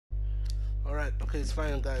Alright, okay, it's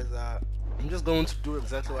fine, guys. I'm just going to do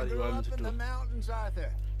exactly what you want me to I grew up in do. the mountains, Arthur.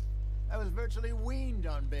 I was virtually weaned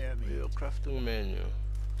on bear meat. Your crafting menu.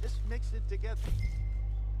 Just mix it together.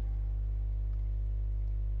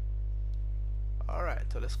 Alright,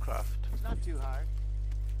 so let's craft. It's not too hard.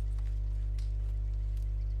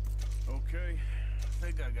 Okay, I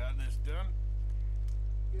think I got this done.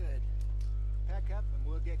 Good. Pack up and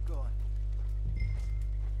we'll get going.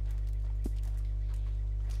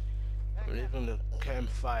 We're leaving the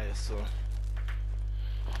campfire, so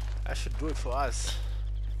I should do it for us.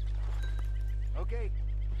 Okay.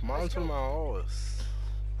 Mount on my horse.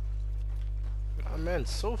 I mean,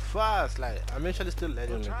 so fast. Like, I'm actually still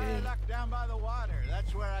letting We'll the try our game. luck down by the water.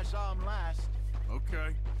 That's where I saw him last.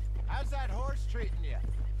 Okay, How's that horse treating you?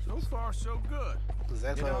 so far so good.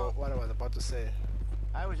 Exactly You know- what I was about to say.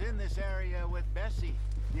 I was in this area with Bessie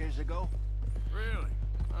years ago. Really?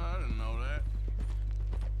 I didn't know that.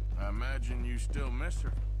 I imagine you still miss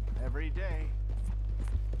her. Every day.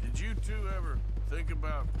 Did you two ever think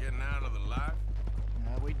about getting out of the life?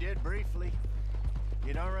 We did briefly.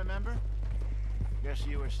 You don't remember? Guess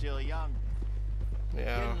you were still young.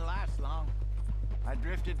 Yeah. Didn't last long. I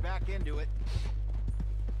drifted back into it.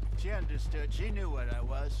 She understood. She knew what I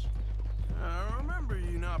was. I remember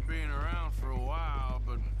you not being around for a while,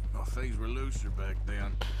 but well, things were looser back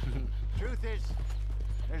then. Truth is,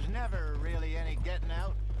 there's never really any getting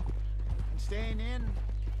out. And staying in,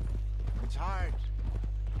 it's hard.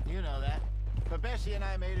 You know that. But Bessie and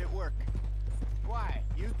I made it work. Why?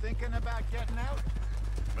 You thinking about getting out?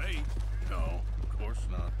 Me? No, of course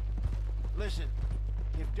not. Listen,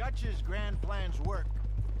 if Dutch's grand plans work,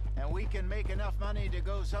 and we can make enough money to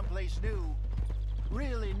go someplace new,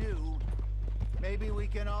 really new, maybe we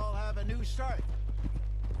can all have a new start.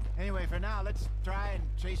 Anyway, for now, let's try and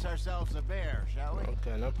chase ourselves a bear, shall we?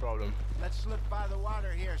 Okay, no problem. Let's slip by the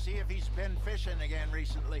water here, see if he's been fishing again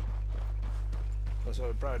recently. So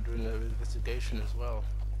we're probably doing an investigation as well.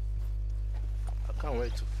 I can't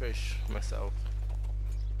wait to fish myself.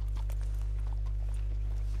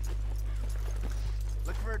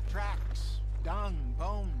 Look for tracks, dung,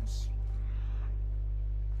 bones,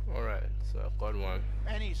 Alright, so I've got one.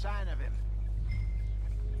 any sign of him.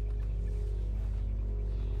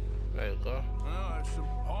 There you go. Well, there's some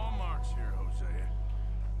paw marks here, Hosea.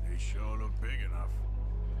 They sure look big enough.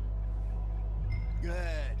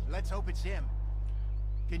 Good. Let's hope it's him.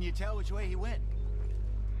 Can you tell which way he went?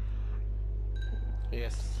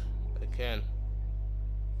 Yes, I can.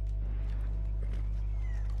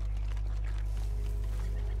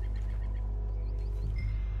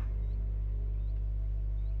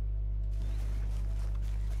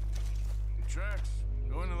 The tracks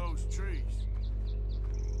go into those trees.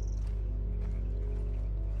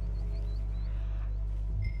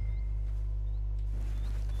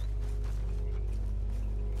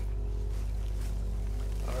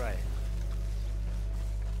 Alright.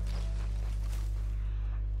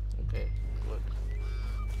 Okay, good.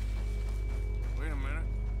 Wait a minute.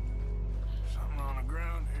 Something on the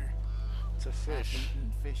ground here. It's a fish.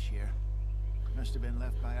 Half-eaten fish here. Must have been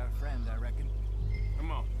left by our friend, I reckon.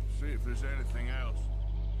 Come on, see if there's anything else.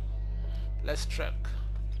 Let's track.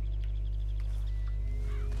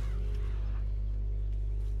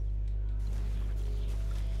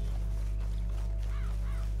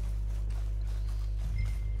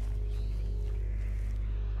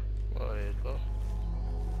 Oh, there you go.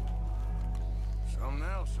 Something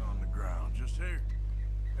else on the ground, just here.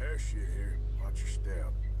 There's shit here. Watch your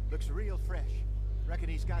step. Looks real fresh. Reckon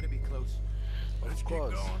he's got to be close. Let's keep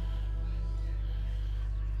course. going.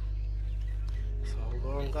 So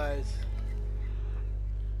hold on, guys.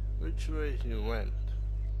 Which way he went?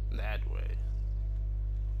 That way.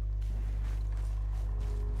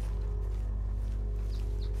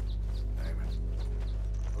 Damn it.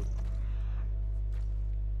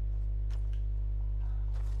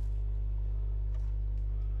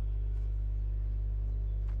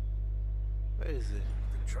 Where is he?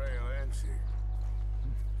 The trail ends here.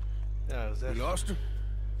 Yeah, is that? You lost him?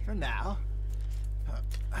 For now.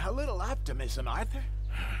 A little optimism, Arthur.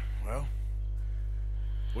 Well,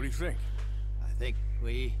 what do you think? I think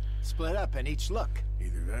we split up and each look.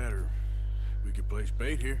 Either that or we could place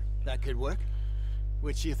bait here. That could work.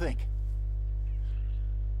 Which you think?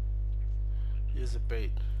 Here's a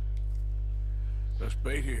bait. Let's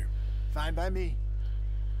bait here. Fine by me.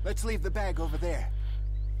 Let's leave the bag over there.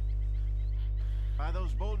 By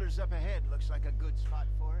those boulders up ahead, looks like a good spot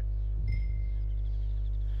for it.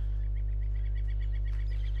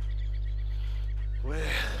 Where?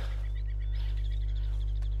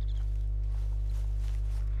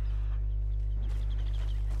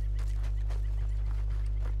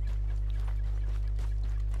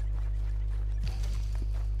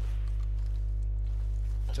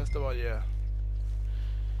 Just about, yeah.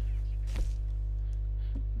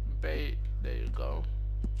 Bait, there you go.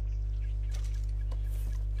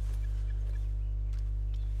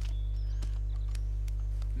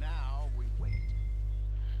 Now we wait.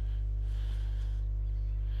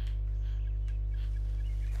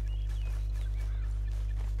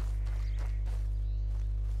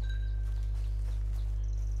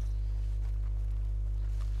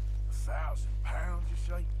 £1,000, you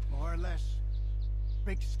say? More or less.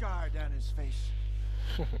 Big scar down his face.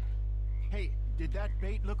 Hey, did that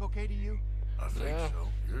bait look okay to you? I think Yeah, so.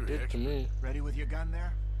 You're the did to expert. me. Ready with your gun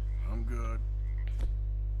there? I'm good.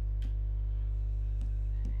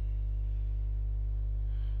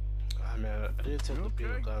 Ah man, I didn't take You the big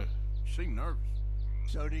okay? gun. You seem nervous.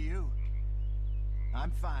 So do you. I'm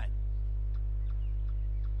fine.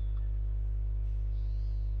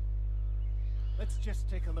 Let's just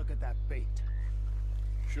take a look at that bait.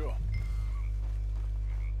 Sure.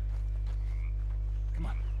 Come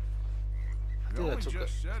on. I You think I only took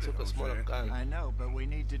just said a it, smaller Jose. gun. I know, but we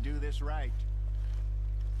need to do this right.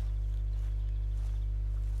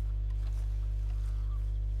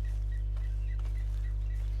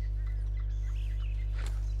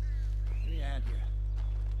 Give me a hand here.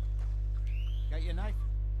 Got your knife?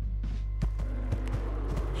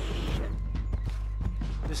 Shit.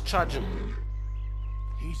 Just charge him.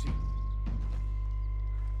 Easy.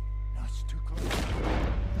 No, it's too close.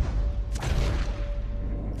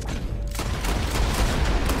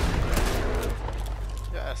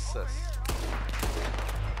 Yes, yes.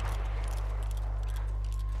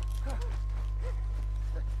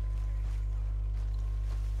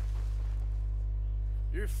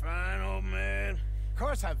 You're fine, old man. Of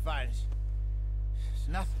course I'm fine. It's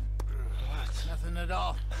nothing. What? Nothing at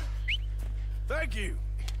all. Thank you,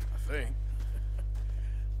 I think.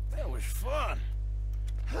 That was fun.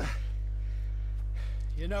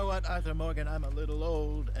 You know what, Arthur Morgan? I'm a little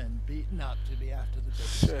old and beaten up to be after the big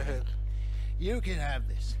Shit. You can have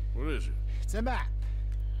this. What is it? It's a map.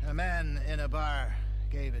 A man in a bar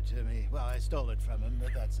gave it to me. Well, I stole it from him,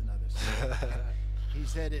 but that's another story. He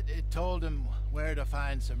said it told him where to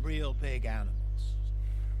find some real big animals.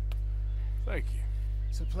 Thank you.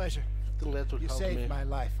 It's a pleasure. I think that would You help saved me. my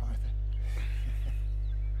life, Arthur.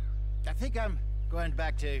 I think I'm going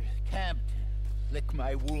back to camp to lick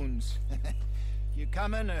my wounds. You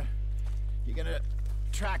coming, or you gonna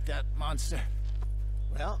track that monster?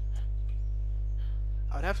 Well,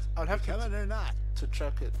 I'd have coming or not? to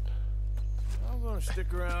track it. I'm gonna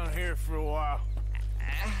stick around here for a while.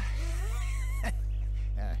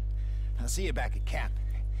 I'll see you back at camp.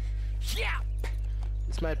 Yeah.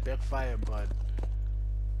 This might backfire, but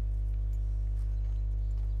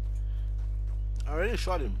I already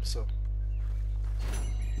shot him, so.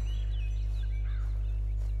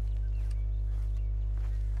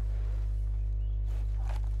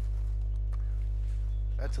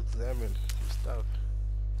 Let's examine some stuff.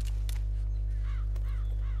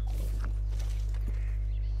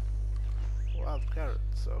 Wild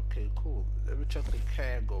carrots. Okay, cool. Let me check the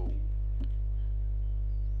cargo.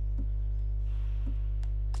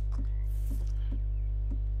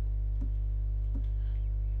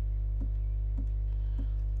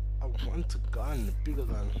 I want a gun, a bigger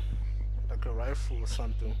gun, like a rifle or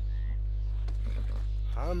something.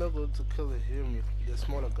 How am I going to kill him with a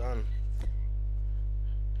smaller gun?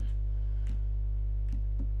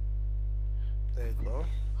 There you go.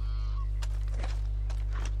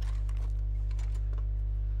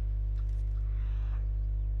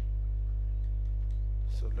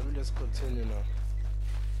 So let me just continue now.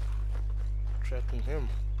 Tracking him.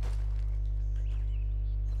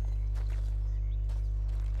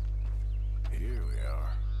 Here we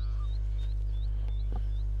are.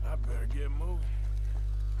 I better get moving.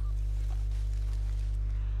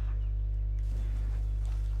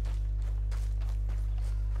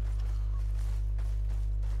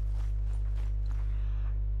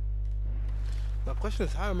 My question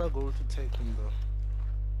is, how am I going to take him though?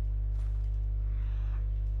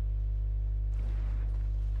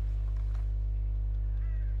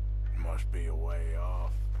 Must be a way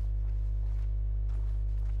off.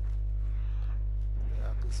 Yeah,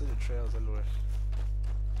 I can see the trails everywhere.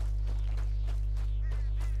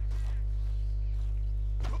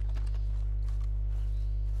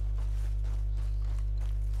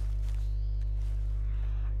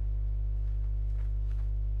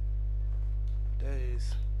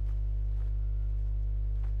 Days.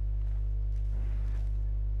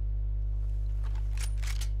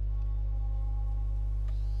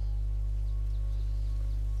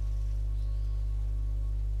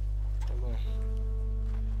 Hold on.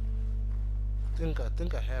 I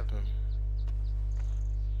think I have him.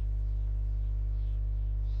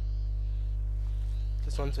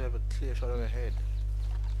 Just want to have a clear shot on the head.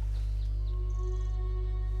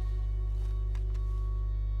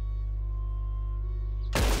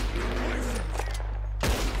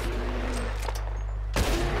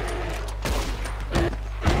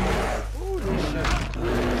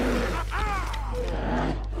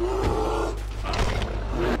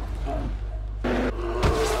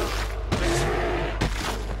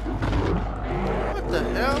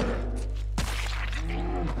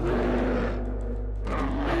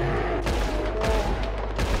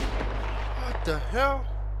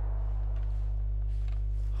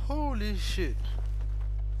 Holy shit.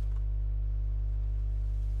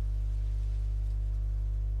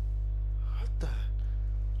 What the?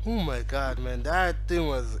 Oh my god, man. That thing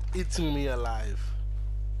was eating me alive.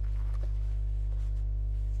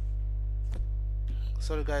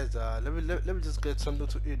 Sorry guys, let me just get something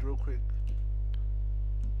to eat real quick.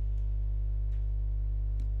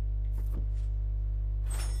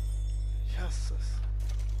 Yes.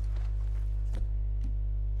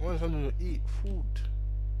 I want something to eat, food.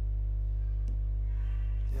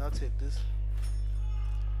 Yeah, I'll take this.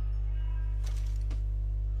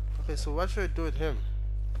 Okay, so what should I do with him?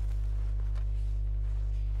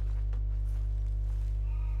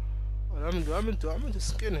 What I'm going to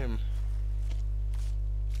skin him.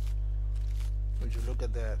 Would you look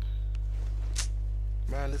at that?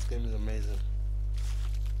 Man, this game is amazing.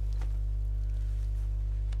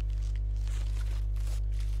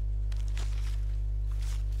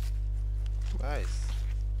 Nice.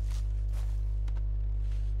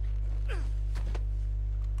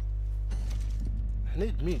 I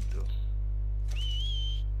need meat though.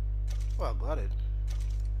 Oh, I got it.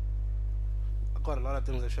 I got a lot of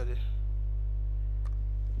things actually.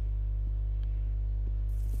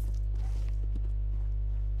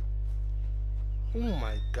 Oh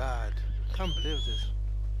my god. Can't believe this.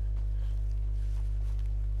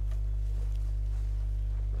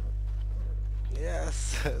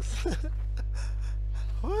 Yes.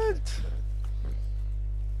 What?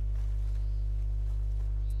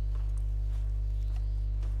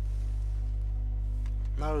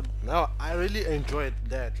 Now I really enjoyed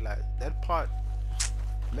that, like that part.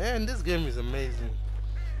 Man, this game is amazing.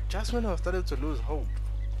 Just when I started to lose hope.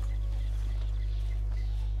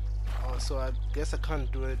 Oh, so I guess I can't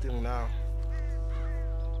do anything now.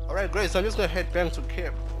 Alright, great, so I'm just gonna head back to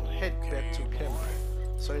camp.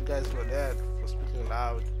 Sorry guys for that, for speaking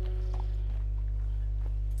loud.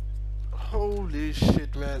 Holy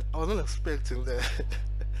shit, man. I wasn't expecting that.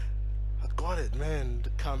 I got it, man.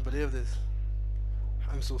 I can't believe this.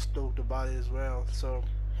 I'm so stoked about it as well. So,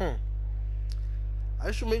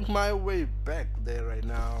 I should make my way back there right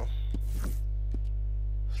now.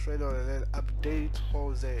 Straight on and then update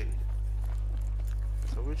Jose.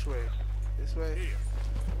 So which way? This way?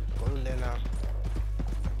 Going there now.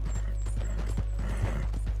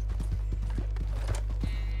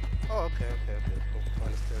 Oh, okay, cool. I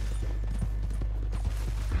understand.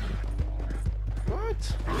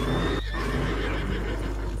 What?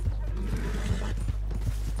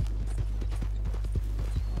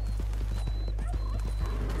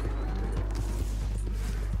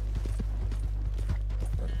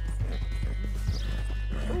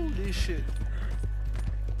 Holy shit.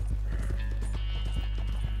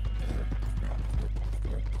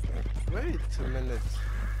 Wait a minute.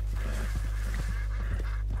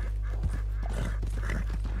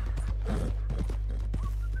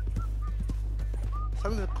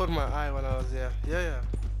 Something caught my eye when I was there. Yeah.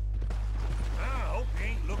 I hope you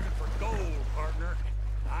ain't looking for gold, partner.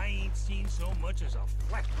 I ain't seen so much as a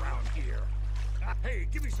fleck around here. Hey,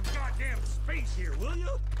 give me some goddamn space here, will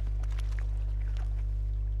you?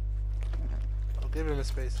 I'll give him a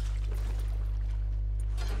space.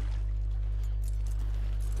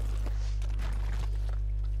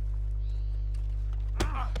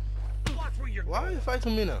 Watch where you're Why are going. you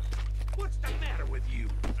fighting me now? What's the matter with you?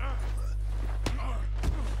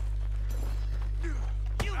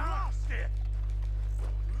 You lost it!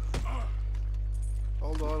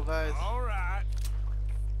 Hold on, guys. All right.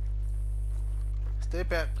 Stay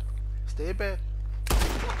back. Stay back.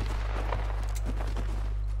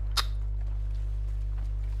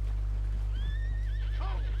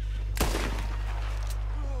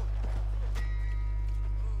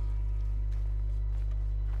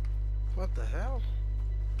 What the hell?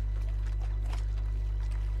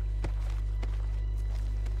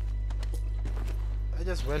 I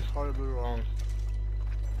just went horribly wrong.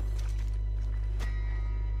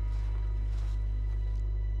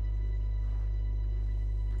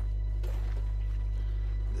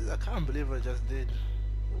 I can't believe what I just did.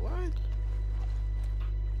 What?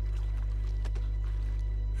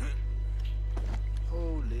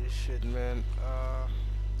 Holy shit, man.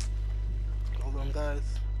 Hold on, guys.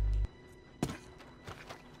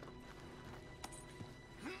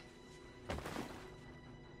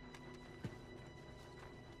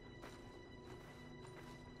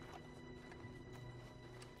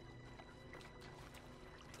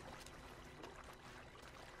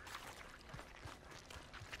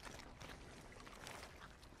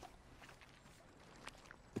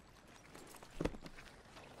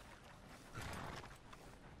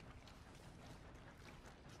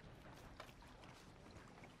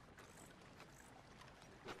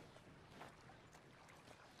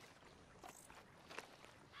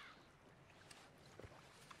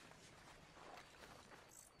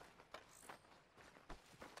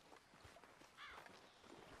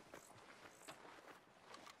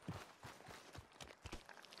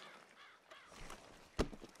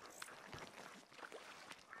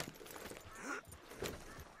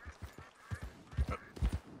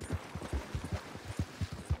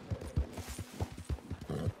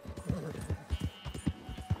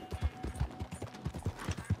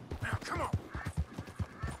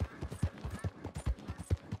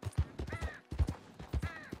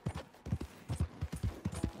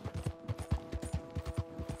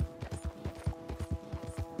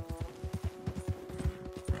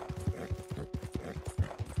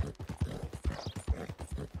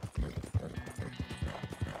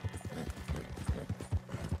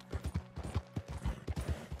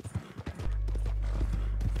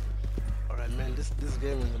 Man, this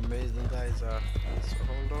game is amazing, guys. So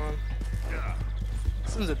hold on. Yeah.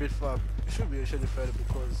 Seems a bit far. It should be actually further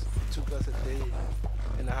because it took us a day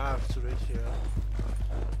and a half to reach here.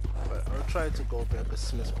 But I'll try to go back as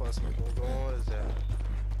soon as possible. Hold on, what is that?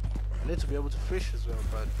 I need to be able to fish as well,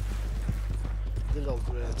 but I think I'll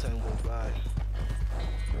do it as time goes by.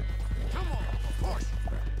 Come on, push.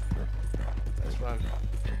 Let's run.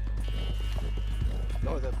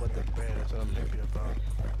 No, that got the bear. That's what I'm happy about.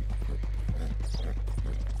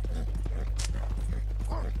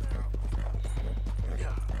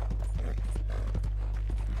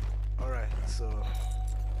 Alright, so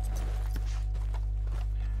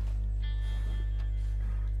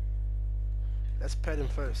let's pet him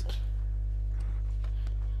first.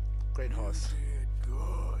 Great horse. Did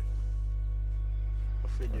good. A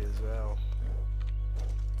figure as well.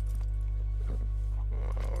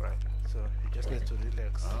 Alright, so you just need to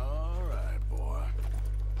relax. All right, boy.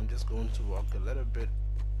 I'm just going to walk a little bit.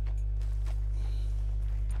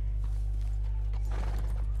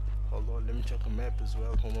 Hold on, let me check a map as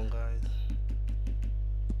well. Hold on, guys.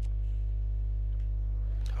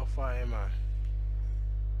 How far am I?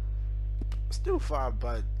 Still far,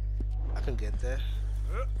 but I can get there.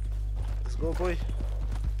 Let's go, boy.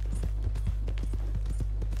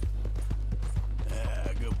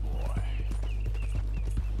 Yeah, good boy.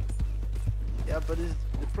 Yeah, but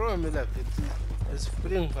the problem is like it's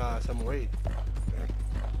putting some weight.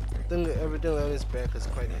 I think everything on his back is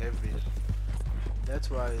quite heavy. That's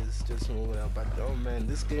why it's just moving out. But oh man,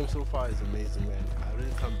 this game so far is amazing, man. I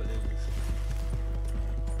really can't believe this.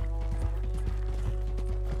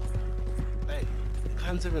 Like, you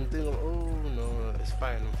can't even think of, oh no, it's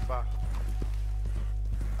fine, I'm far.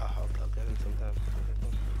 I'll get him sometime.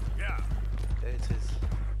 Yeah. There it is.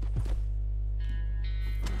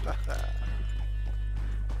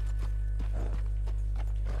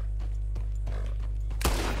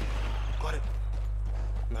 Got it.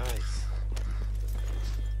 Nice.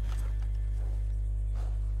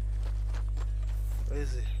 Where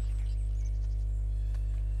is he?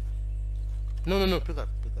 No, pick up.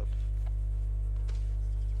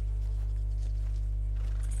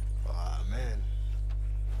 Ah, man.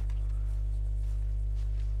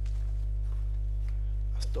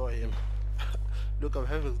 I store him. Look, I'm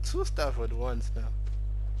having 2 stuff at once now.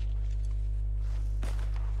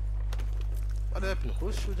 What happened?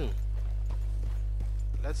 Who's shooting?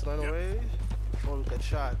 Let's run away before we get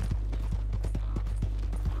shot.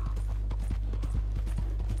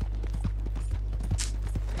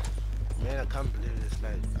 Man, I can't believe this.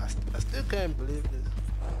 Like, I still can't believe this.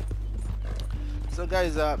 So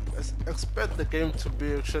guys, expect the game to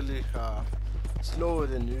be actually slower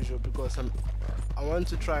than usual because I want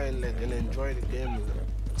to try and enjoy the game,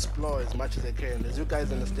 explore as much as I can. As you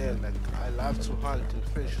guys understand, like I love to hunt and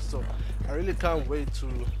fish, so I really can't wait to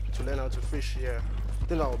learn how to fish here. I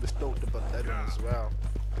think I'll be stoked about that one as well.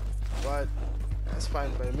 But that's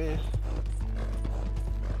fine by me.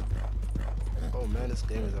 Oh man, this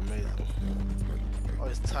game is amazing. Oh,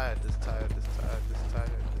 it's tired.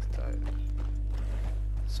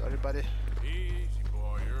 Sorry, buddy. Easy,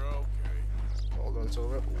 boy. You're okay. Hold on. So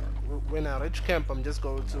when I reach camp, I'm just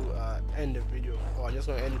going to end the video, or I'm just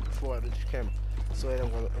going to end it before I reach camp, so that I'm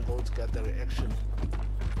going to get the reaction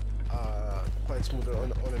quite smooth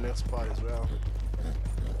on the next part as well.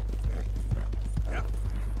 Yep.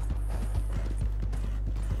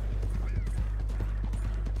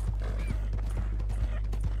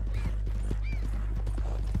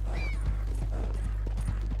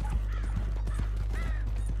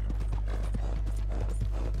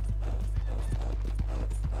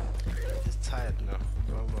 Just tired now.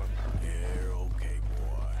 Hold on. You're okay,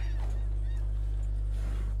 boy.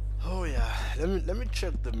 Oh yeah, let me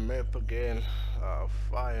check the map again. How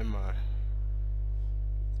far am I?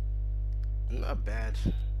 Not bad.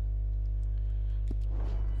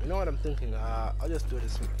 You know what I'm thinking? I'll just do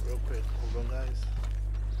this real quick. Hold on, guys.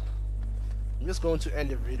 I'm just going to end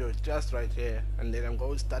the video just right here, and then I'm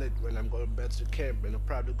going to start it when I'm going back to camp, and I'll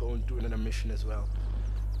probably go and do another mission as well.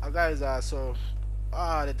 Guys, that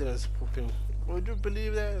thing is pooping. Would you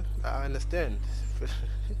believe that? I understand.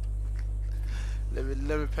 let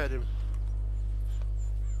me pet him.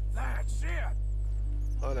 That's it.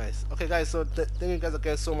 Oh nice. Okay guys, so thank you guys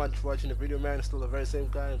again so much for watching the video, man. Still the very same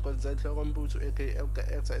guy, aka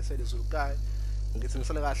LKX. I say this little guy. And get some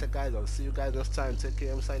guys. I'll see you guys next time. Take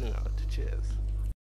care. I'm signing out. Cheers.